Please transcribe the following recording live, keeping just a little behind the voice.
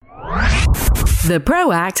The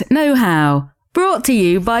ProAct Know-How, brought to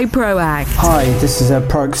you by ProAct. Hi, this is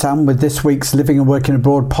ProAct Sam with this week's Living and Working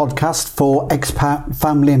Abroad podcast for expat,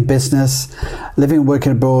 family and business, living and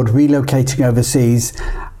working abroad, relocating overseas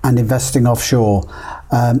and investing offshore.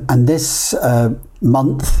 And this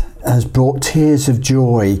month has brought tears of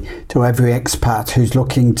joy to every expat who's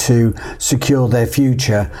looking to secure their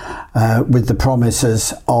future with the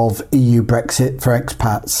promises of EU Brexit for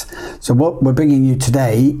expats. So what we're bringing you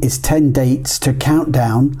today is 10 dates to count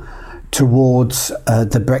down towards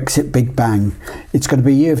the Brexit Big Bang. It's going to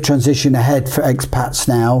be a year of transition ahead for expats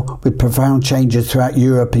now, with profound changes throughout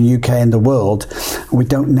Europe and UK and the world. And we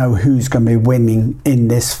don't know who's going to be winning in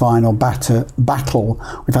this final battle.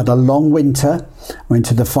 We've had a long winter. We're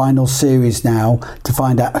into the final series now to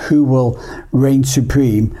find out who will reign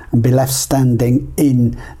supreme and be left standing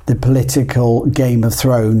in the political Game of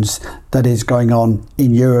Thrones that is going on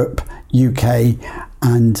in Europe, UK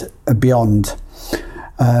and beyond.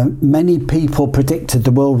 Many people predicted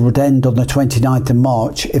the world would end on the 29th of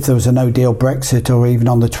March if there was a no-deal Brexit, or even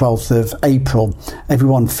on the 12th of April.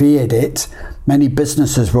 Everyone feared it. Many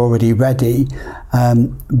businesses were already ready,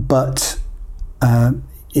 but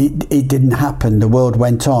it didn't happen. The world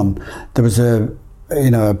went on. There was a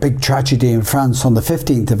big tragedy in France on the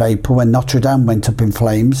 15th of April when Notre Dame went up in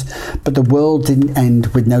flames, but the world didn't end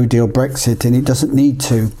with no deal Brexit, and it doesn't need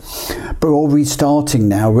to. But we're all restarting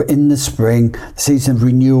now. We're in the spring, the season of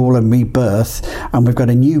renewal and rebirth, and we've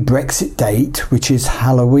got a new Brexit date, which is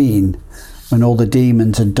Halloween, when all the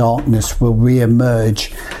demons and darkness will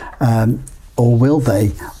re-emerge. Or will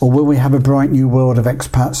they? Or will we have a bright new world of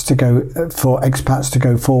expats to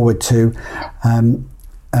go forward to?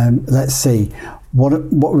 Let's see. What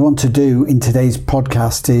we want to do in today's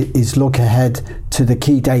podcast is look ahead to the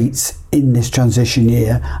key dates in this transition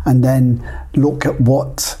year, and then look at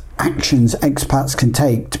what actions expats can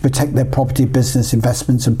take to protect their property, business,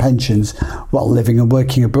 investments and pensions while living and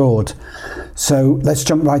working abroad. So let's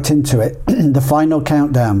jump right into it. The final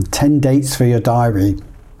countdown, 10 dates for your diary.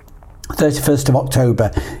 31st of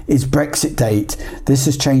October is Brexit date. This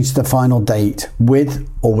has changed the final date, with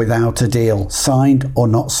or without a deal, signed or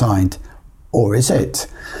not signed. Or is it?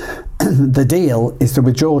 The deal is the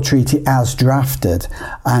withdrawal treaty as drafted,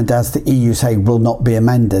 and as the EU say, will not be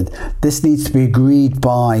amended. This needs to be agreed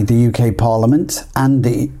by the UK Parliament and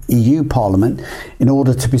the EU Parliament in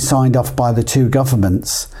order to be signed off by the two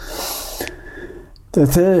governments. The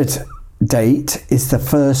third date is the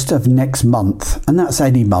 1st of next month, and that's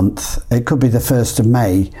any month. It could be the 1st of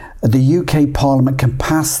May. The UK Parliament can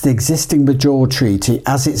pass the existing withdrawal treaty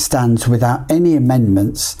as it stands without any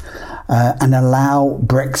amendments, and allow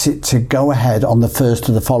Brexit to go ahead on the 1st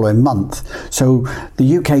of the following month. So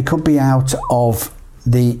the UK could be out of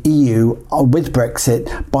the EU with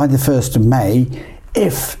Brexit by the 1st of May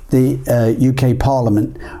if the UK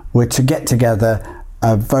Parliament were to get together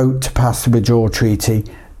a vote to pass the withdrawal treaty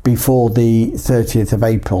before the 30th of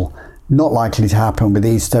April. Not likely to happen with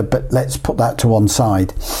Easter, but let's put that to one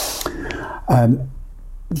side.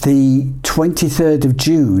 The 23rd of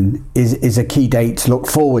June is a key date to look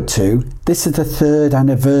forward to. This is the third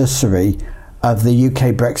anniversary of the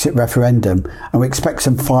UK Brexit referendum, and we expect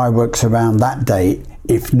some fireworks around that date,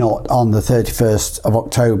 if not on the 31st of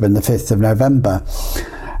October and the 5th of November.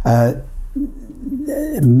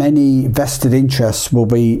 Many vested interests will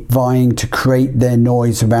be vying to create their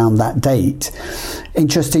noise around that date.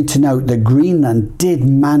 Interesting to note that Greenland did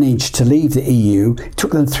manage to leave the EU. It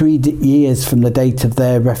took them 3 years from the date of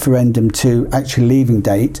their referendum to actually leaving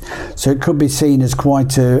date. So it could be seen as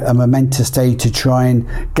quite a momentous day to try and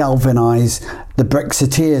galvanise the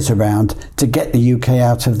Brexiteers around to get the UK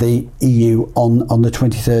out of the EU on the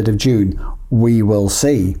 23rd of June. We will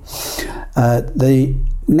see. The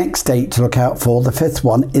next date to look out for, the fifth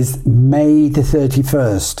one, is May the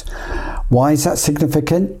 31st. Why is that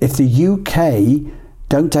significant? If the UK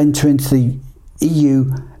don't enter into the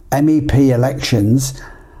EU MEP elections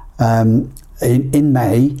in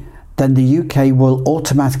May, then the UK will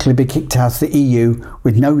automatically be kicked out of the EU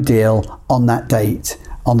with no deal on that date,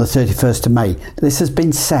 on the 31st of May. This has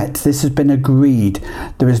been set, this has been agreed.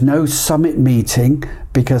 There is no summit meeting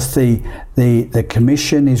because the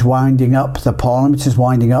Commission is winding up, the Parliament is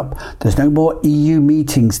winding up. There's no more EU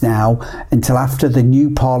meetings now until after the new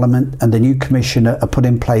Parliament and the new Commission are put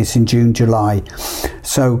in place in June, July.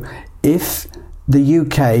 So if the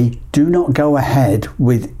UK do not go ahead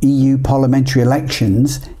with EU parliamentary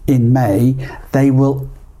elections in May, they will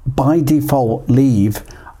by default leave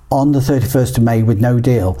on the 31st of May with no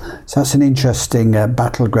deal. So that's an interesting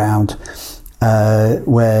battleground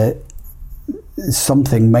where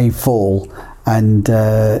something may fall and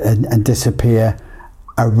disappear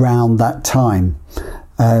around that time.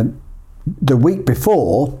 The week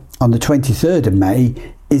before, on the 23rd of May,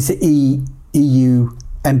 is the EU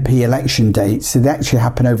MP election dates. So they actually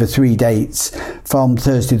happen over 3 dates, from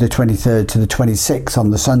Thursday the 23rd to the 26th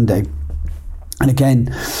on the Sunday. And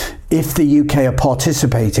again, if the UK are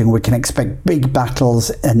participating, we can expect big battles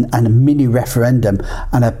and a mini referendum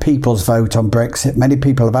and a people's vote on Brexit. Many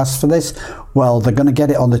people have asked for this. Well, they're going to get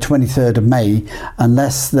it on the 23rd of May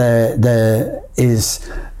unless there is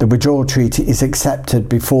the withdrawal treaty is accepted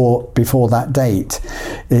before that date.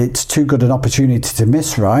 It's too good an opportunity to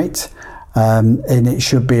miss, right? And it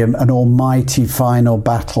should be an almighty final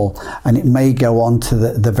battle, and it may go on to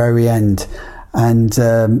the very end. And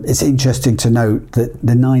it's interesting to note that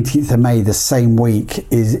the 19th of May, the same week,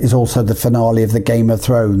 is also the finale of the Game of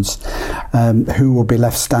Thrones. Who will be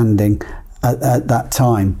left standing at that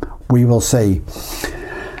time? We will see.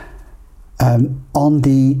 On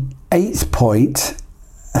the 8th point,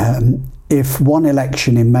 if one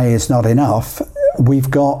election in May is not enough, we've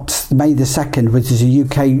got May the 2nd, which is a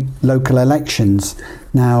UK local elections.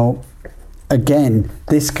 Now, again,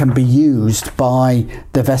 this can be used by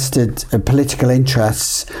the vested political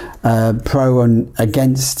interests, pro and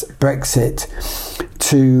against Brexit,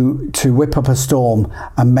 to whip up a storm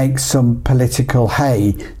and make some political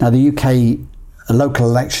hay. Now, the UK local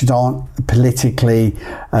elections aren't politically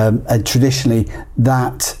traditionally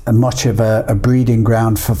that much of a breeding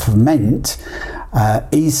ground for ferment.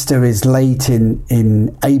 Easter is late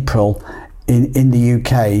in April in the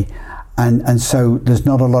UK. And so there's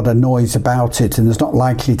not a lot of noise about it, and there's not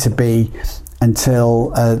likely to be until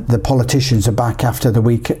the politicians are back after the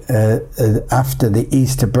week after the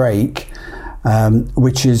Easter break,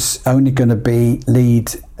 which is only going to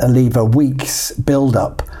leave a week's build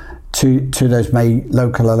up to those May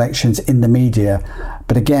local elections in the media.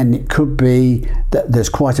 But again, it could be that there's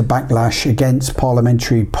quite a backlash against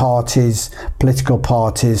parliamentary parties, political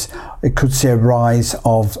parties. It could see a rise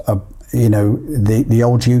of the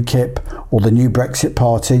old UKIP or the new Brexit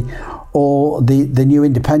party, or the new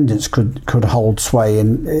independents could hold sway,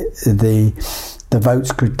 and the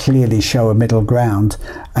votes could clearly show a middle ground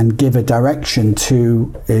and give a direction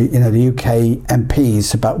to the UK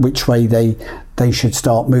MPs about which way they should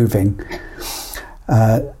start moving.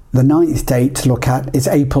 The 9th date to look at is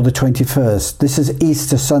April the 21st. This is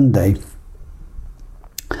Easter Sunday.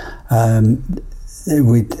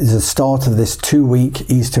 The start of this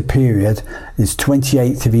 2-week Easter period is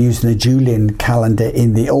 28th if you're using the Julian calendar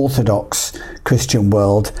in the Orthodox Christian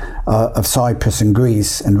world of Cyprus and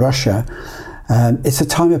Greece and Russia. It's a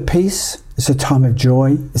time of peace, it's a time of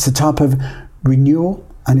joy, it's a time of renewal,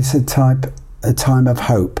 and it's a time of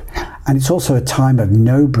hope. And it's also a time of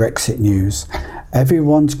no Brexit news.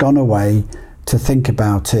 Everyone's gone away to think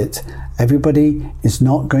about it. Everybody is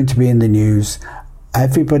not going to be in the news.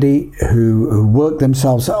 Everybody who worked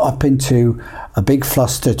themselves up into a big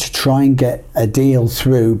fluster to try and get a deal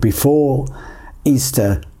through before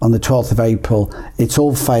Easter on the 12th of April, it's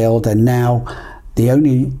all failed, and now the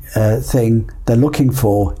only thing they're looking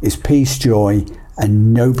for is peace, joy,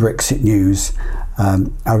 and no Brexit news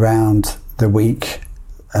around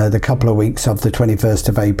the couple of weeks of the 21st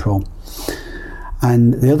of April.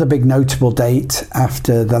 And the other big notable date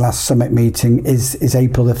after the last summit meeting is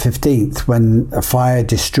April the 15th, when a fire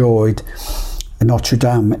destroyed Notre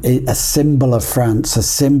Dame, a symbol of France, a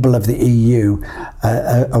symbol of the EU,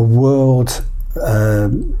 a world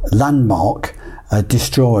landmark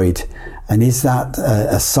destroyed. And is that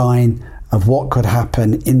a sign of what could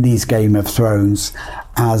happen in these Game of Thrones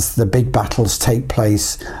as the big battles take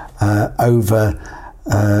place over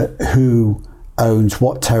who owns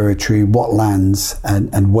what territory, what lands,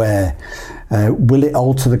 and where? Will it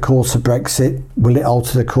alter the course of Brexit? Will it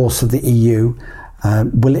alter the course of the EU?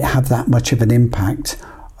 Will it have that much of an impact?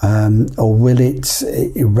 Or will it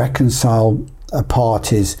reconcile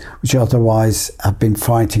parties which otherwise have been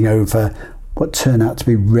fighting over what turn out to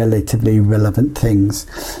be relatively irrelevant things?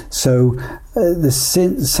 So the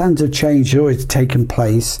sands of change have already taken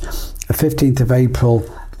place. The 15th of April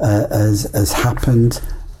has happened.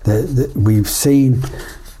 We've seen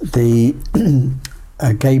the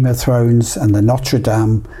Game of Thrones and the Notre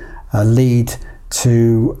Dame lead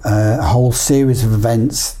to a whole series of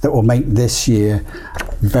events that will make this year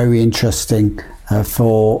very interesting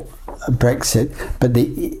for Brexit. But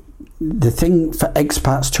the thing for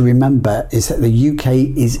expats to remember is that the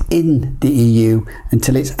UK is in the EU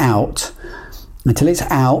until it's out. Until it's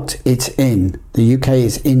out, it's in. The UK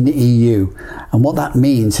is in the EU. And what that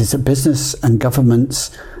means is that business and governments,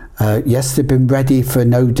 yes, they've been ready for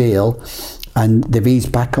no deal and they've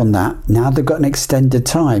eased back on that. Now they've got an extended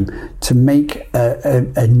time to make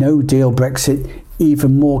a no deal Brexit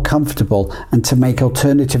even more comfortable and to make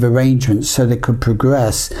alternative arrangements so they could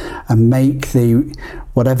progress and make the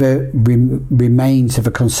whatever remains of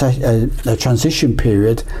a transition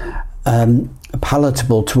period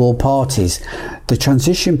palatable to all parties. The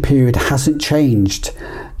transition period hasn't changed.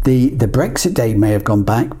 The Brexit date may have gone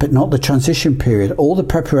back, but not the transition period. All the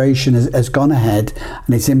preparation has gone ahead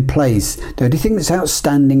and is in place. The only thing that's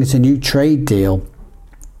outstanding is a new trade deal.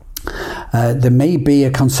 There may be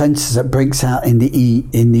a consensus that breaks out in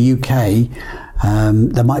the UK.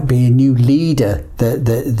 There might be a new leader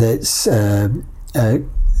that's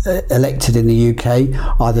elected in the UK,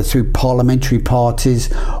 either through parliamentary parties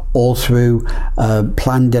or through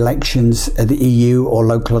planned elections at the EU or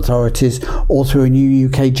local authorities, or through a new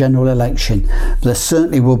UK general election. There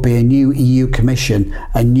certainly will be a new EU Commission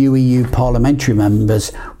and new EU parliamentary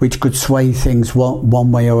members, which could sway things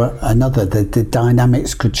one way or another. The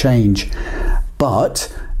dynamics could change,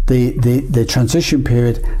 but the transition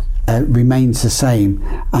period remains the same,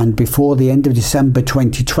 and before the end of December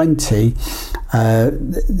 2020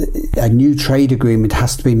 a new trade agreement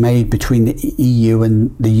has to be made between the EU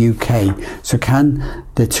and the UK. So can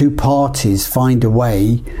the two parties find a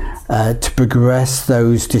way to progress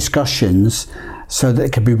those discussions so that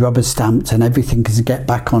it can be rubber stamped and everything can get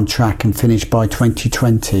back on track and finished by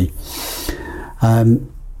 2020?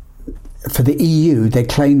 For the EU, they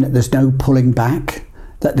claim that there's no pulling back,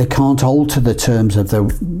 that they can't alter the terms of the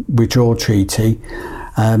withdrawal treaty.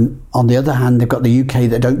 On the other hand, they've got the UK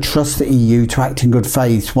that don't trust the EU to act in good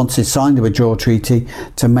faith once they sign the withdrawal treaty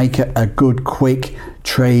to make a good, quick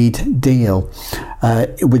trade deal.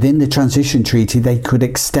 Within the transition treaty, they could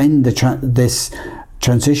extend this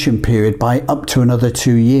transition period by up to another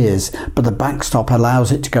 2 years, but the backstop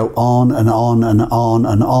allows it to go on and on and on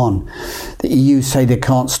and on. The EU say they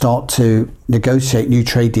can't start to negotiate new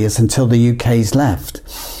trade deals until the UK's left,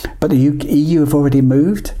 but the EU have already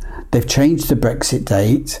moved. They've changed the Brexit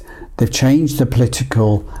date, they've changed the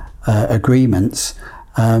political agreements.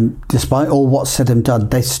 Despite all what's said and done,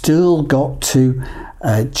 they've still got to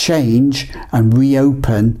change and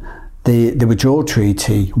reopen the withdrawal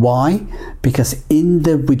treaty. Why? Because in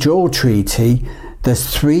the withdrawal treaty, there's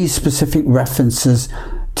 3 specific references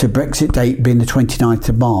to Brexit date being the 29th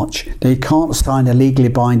of March. They can't sign a legally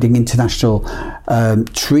binding international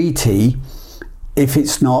treaty if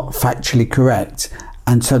it's not factually correct.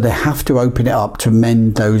 And so they have to open it up to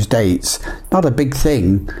amend those dates. Not a big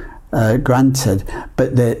thing, granted,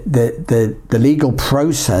 but the legal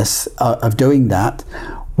process of doing that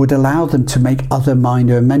would allow them to make other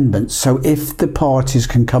minor amendments. So if the parties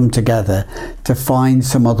can come together to find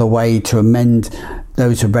some other way to amend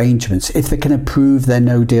those arrangements, if they can approve their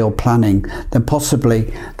no deal planning, then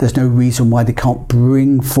possibly there's no reason why they can't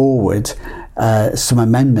bring forward some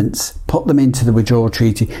amendments, put them into the withdrawal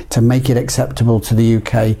treaty to make it acceptable to the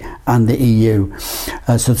UK and the EU.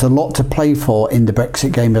 So there's a lot to play for in the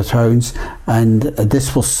Brexit Game of Thrones, and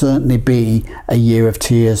this will certainly be a year of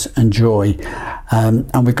tears and joy.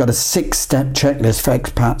 And we've got a 6-step checklist for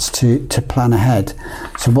expats to plan ahead.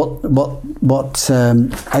 So what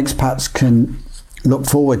expats can look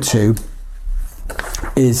forward to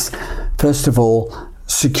is, first of all,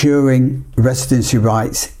 securing residency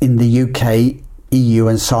rights in the UK, EU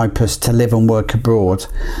and Cyprus to live and work abroad.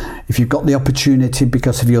 If you've got the opportunity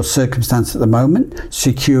because of your circumstance at the moment,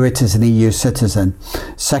 secure it as an EU citizen.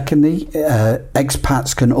 Secondly,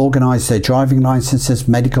 expats can organise their driving licences,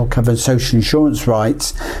 medical cover and social insurance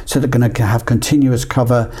rights, so they're going to have continuous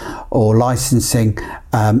cover or licensing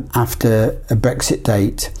after a Brexit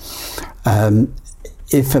date.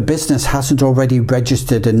 If a business hasn't already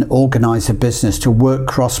registered and organised a business to work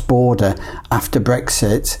cross-border after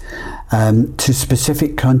Brexit to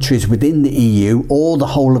specific countries within the EU or the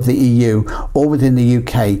whole of the EU or within the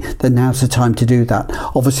UK, then now's the time to do that.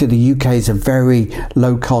 Obviously, the UK is a very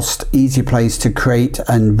low-cost, easy place to create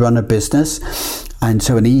and run a business, and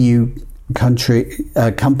so an EU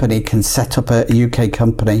company can set up a UK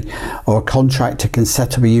company, or a contractor can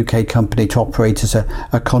set up a UK company to operate as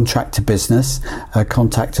a contractor business.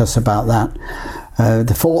 Contact us about that.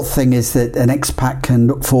 The fourth thing is that an expat can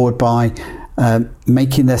look forward by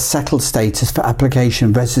making their settled status for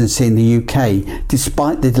application of residency in the UK.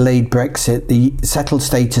 Despite the delayed Brexit, the settled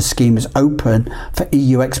status scheme is open for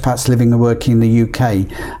EU expats living and working in the UK.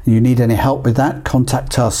 You need any help with that,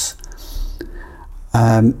 contact us.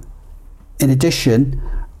 In addition,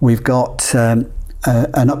 we've got an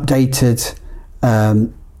updated,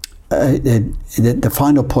 the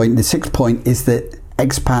final point, the 6th point, is that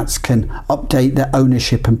expats can update their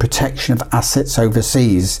ownership and protection of assets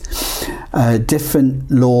overseas. different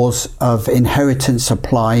laws of inheritance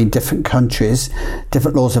apply in different countries.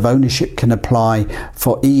 Different laws of ownership can apply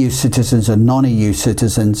for EU citizens and non-EU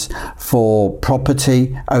citizens for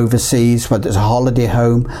property overseas, whether it's a holiday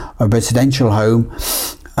home, a residential home.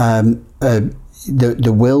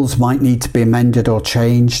 The wills might need to be amended or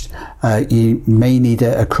changed. You may need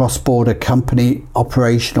a cross-border company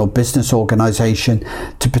operation or business organisation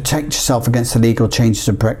to protect yourself against the legal changes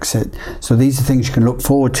of Brexit. So these are things you can look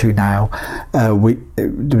forward to now. There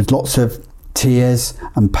was lots of tears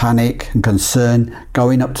and panic and concern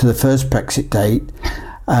going up to the first Brexit date.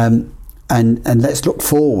 And let's look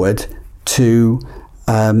forward to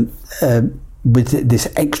with this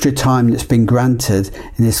extra time that's been granted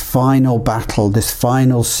in this final battle, this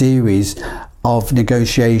final series of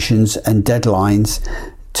negotiations and deadlines,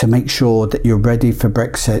 to make sure that you're ready for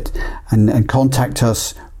Brexit, and contact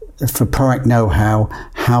us for ProAct Know-how,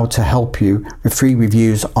 how to help you with free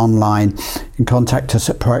reviews online, and contact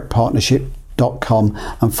us at proactpartnership.com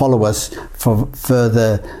and follow us for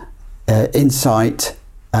further insight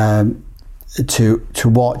to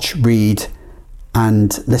watch, read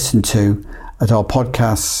and listen to at our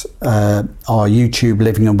podcasts, our YouTube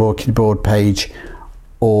Living and Working Abroad page,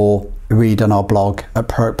 or read on our blog at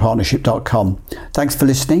proactpartnership.com. Thanks for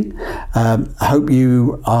listening. I hope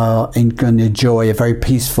you are going to enjoy a very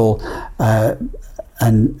peaceful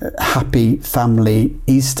and happy family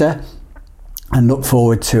Easter, and look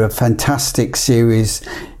forward to a fantastic series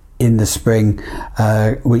in the spring,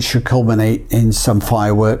 which should culminate in some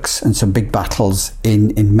fireworks and some big battles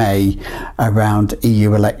in May around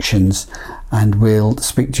EU elections. And we'll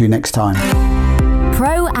speak to you next time.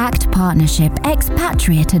 ProAct Partnership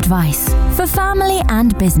Expatriate Advice for family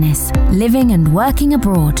and business, living and working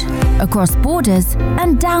abroad, across borders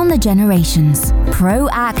and down the generations.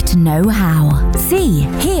 ProAct Know-how. See,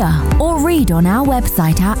 hear or read on our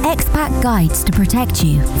website our expat guides to protect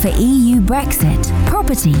you for EU Brexit,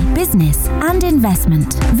 property, business and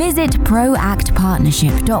investment. Visit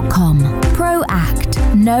proactpartnership.com.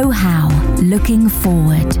 ProAct Know-how. Looking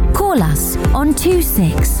forward. Call us on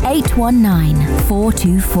 26 819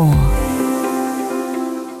 424.